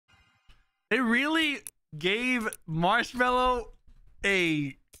They really gave Marshmello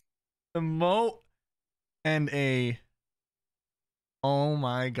a emote and a... Oh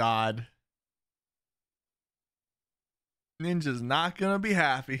my god. Ninja's not gonna be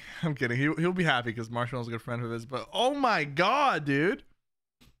happy. I'm kidding. He'll be happy because Marshmello's a good friend of his. But oh my god, dude.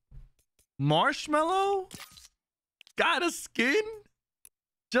 Marshmello got a skin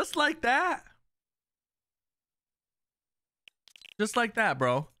just like that. Just like that,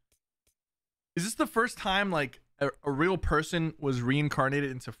 bro. Is this the first time like a real person was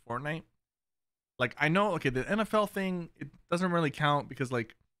reincarnated into Fortnite? Like, I know, okay, the NFL thing, it doesn't really count because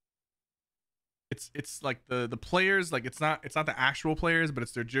like it's like the players, like it's not the actual players, but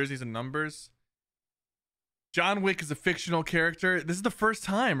it's their jerseys and numbers. John Wick is a fictional character. This is the first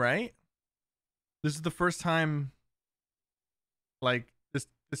time, right? This is the first time like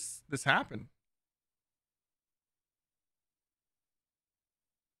this happened.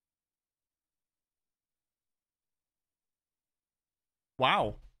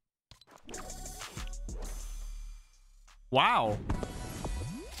 Wow. Wow.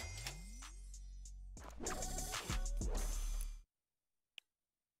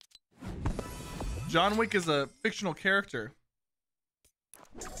 John Wick is a fictional character.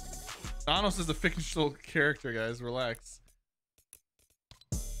 Thanos is a fictional character, guys. Relax.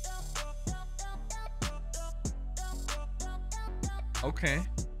 Okay.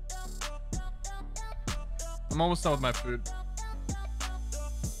 I'm almost done with my food.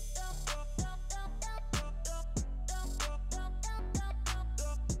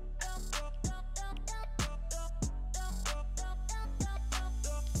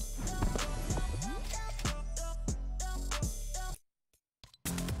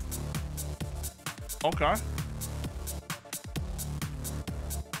 Okay.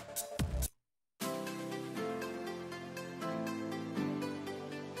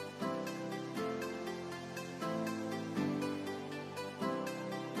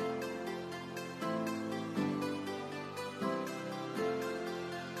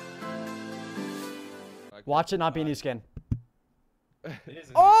 Watch it not be a new skin.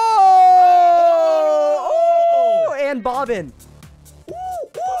 Oh! And bobbin.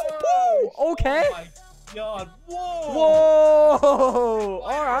 Okay. Oh my god. Whoa. Whoa.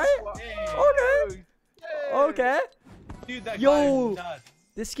 All right. Okay. Okay. Dude, that Yo, guy is nuts.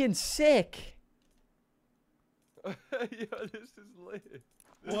 this skin's sick. Yo, this is lit.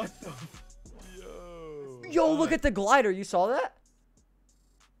 What the? Yo, look at the glider. You saw that?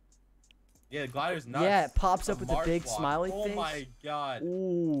 Yeah, the glider's nuts. Yeah, it pops The up with the Marsh big block. smiley face. Oh my god.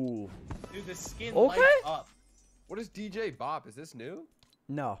 Ooh. Dude, the skin Okay. lights up. What is DJ Bop? Is this new?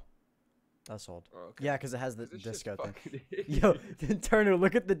 No. That's old. Oh, okay. Yeah, because it has the This disco shit's thing. fucking Yo, Turner,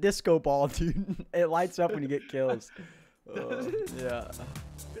 look at the disco ball, dude. It lights up when you get kills. Yeah.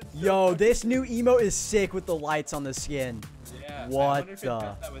 Yo, this new emote is sick with the lights on the skin. Yeah. What I wonder if it the?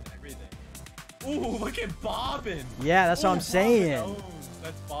 does that with everything. Ooh, look at Bobbin. Yeah, that's what I'm saying. Owns.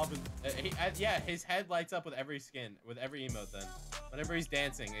 That's Bobbin. Yeah, his head lights up with every skin, with every emote. Then, whenever he's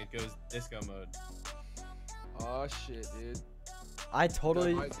dancing, it goes disco mode. Oh shit, dude. I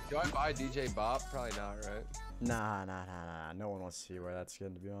totally. Do I buy DJ Bop? Probably not, right? Nah. No one wants to see where that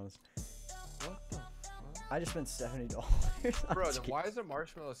skin, to be honest. What the fuck? I just spent $70. Bro, then why is the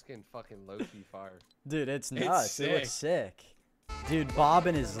Marshmello skin fucking low-key fire? Dude, it's It's nuts. It looks sick. Dude,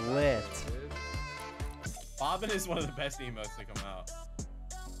 Bobbin is lit. Dude. Bobbin is one of the best emotes to come out.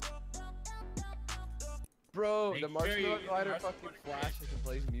 Bro, Make the sure Marshmello you- glider Marshmello fucking flashes and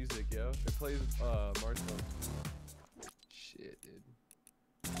plays music, yo. It plays Marshmello. Shit, dude.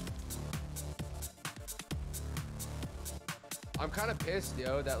 I'm kind of pissed,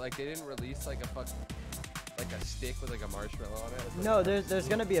 yo, that like they didn't release like a stick with like a marshmallow on it. It's like, No, there's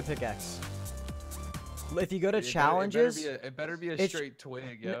gonna be a pickaxe. If you go to it better- challenges, it better be a it's- straight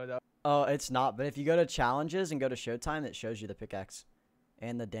twig, yo. oh, it's not. But if you go to challenges and go to Showtime, it shows you the pickaxe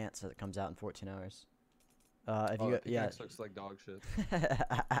and the dance that comes out in 14 hours. If you go, yeah. Looks like dog shit.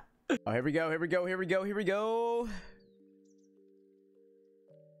 Oh, here we go. Here we go. Here we go. Here we go.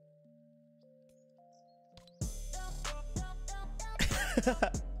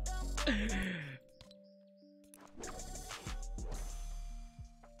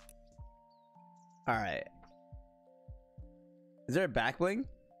 All right. Is there a back bling?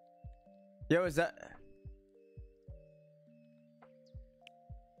 Yo, is that?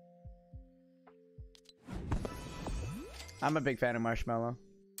 I'm a big fan of Marshmello.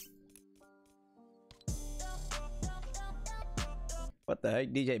 What the heck,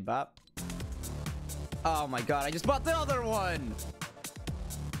 DJ Bop? Oh my god, I just bought the other one!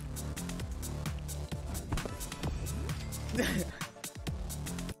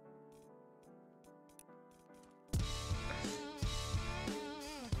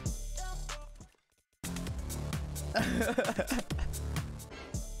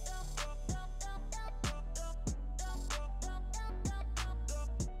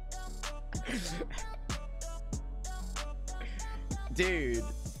 Dude.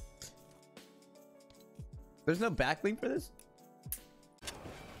 There's no backlink for this?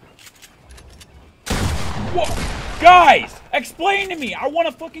 What? Guys, explain to me. I want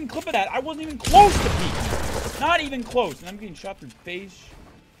a fucking clip of that. I wasn't even close to peak. Not even close. And I'm getting shot through face.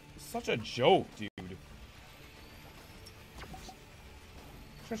 Such a joke, dude.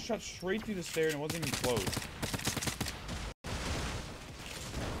 Just shot straight through the stair and it wasn't even close.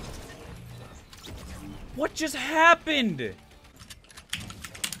 What just happened?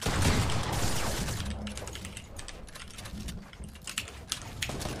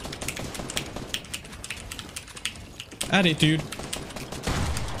 At it, dude.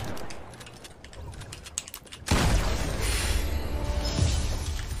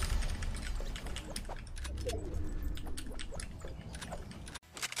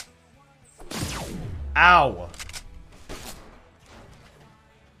 Ow.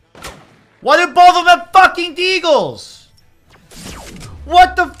 Why do both of them have fucking deagles?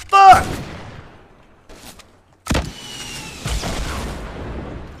 What the fuck?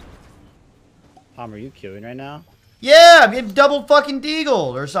 Tom, are you queuing right now? Yeah, I'm getting double fucking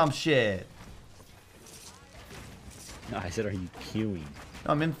deagled or some shit. No, I said, are you queuing?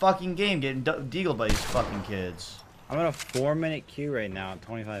 No, I'm in fucking game getting deagled by these fucking kids. I'm in a 4-minute queue right now at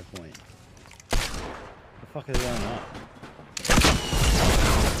 25 points. The fuck is going on?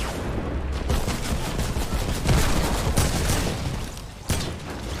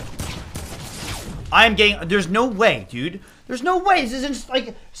 I'm getting. There's no way, dude. There's no way. This isn't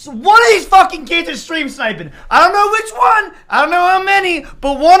like one of these fucking kids is stream sniping. I don't know which one. I don't know how many,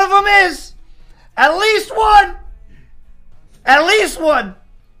 but one of them is. At least one. At least one.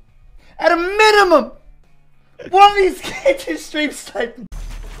 At a minimum, one of these kids is stream sniping.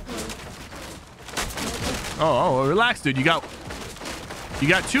 Oh, relax, dude. You got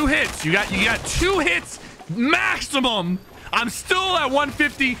 2 hits. You got 2 hits maximum. I'm still at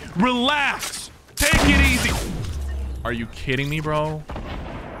 150. Relax. Take it easy. Are you kidding me, bro?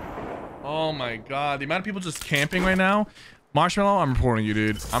 Oh my god. The amount of people just camping right now. Marshmello, I'm reporting you,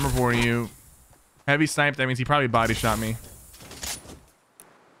 dude. I'm reporting you. Heavy sniped. That means he probably body shot me.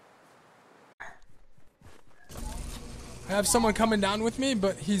 I have someone coming down with me,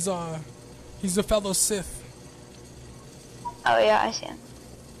 but he's a fellow Sith. Oh yeah, I see him.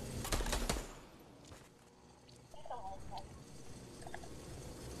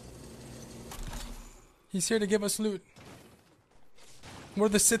 He's here to give us loot. We're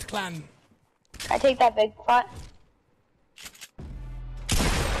the Sith clan. Can I take that big pot?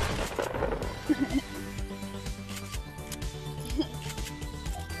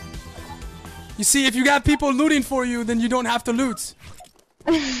 You see, if you got people looting for you, then you don't have to loot.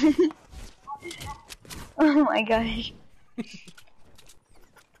 Oh my gosh.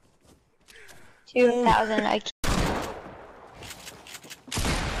 2,000 IQ.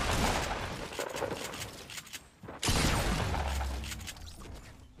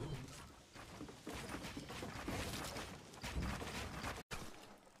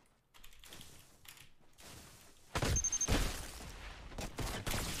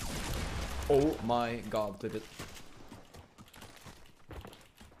 Oh my god, did it.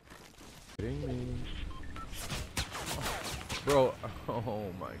 Kidding me. Bro,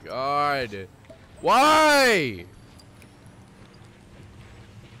 oh my god. Why?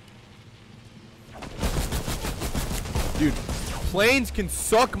 Dude, planes can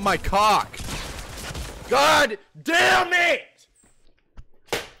suck my cock. God damn it!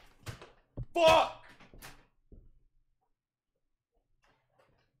 Fuck!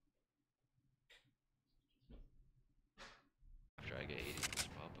 After I get 80, just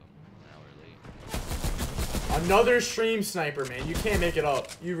pop up an hour late. Another stream sniper, man. You can't make it up.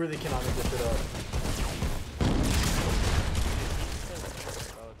 You really cannot make this shit up.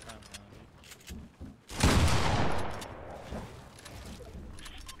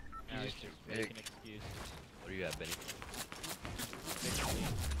 What do you got, Benny?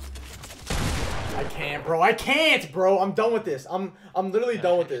 I can't, bro. I can't, bro. I'm done with this. I'm literally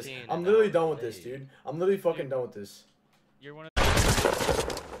done with this. I'm literally done with this, dude. I'm literally fucking done with this. You're one of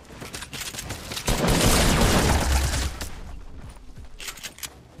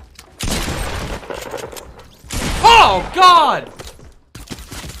Oh god!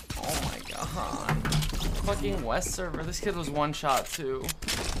 Oh my god. Fucking West server. This kid was one shot too.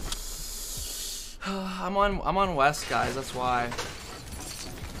 I'm on West, guys, that's why.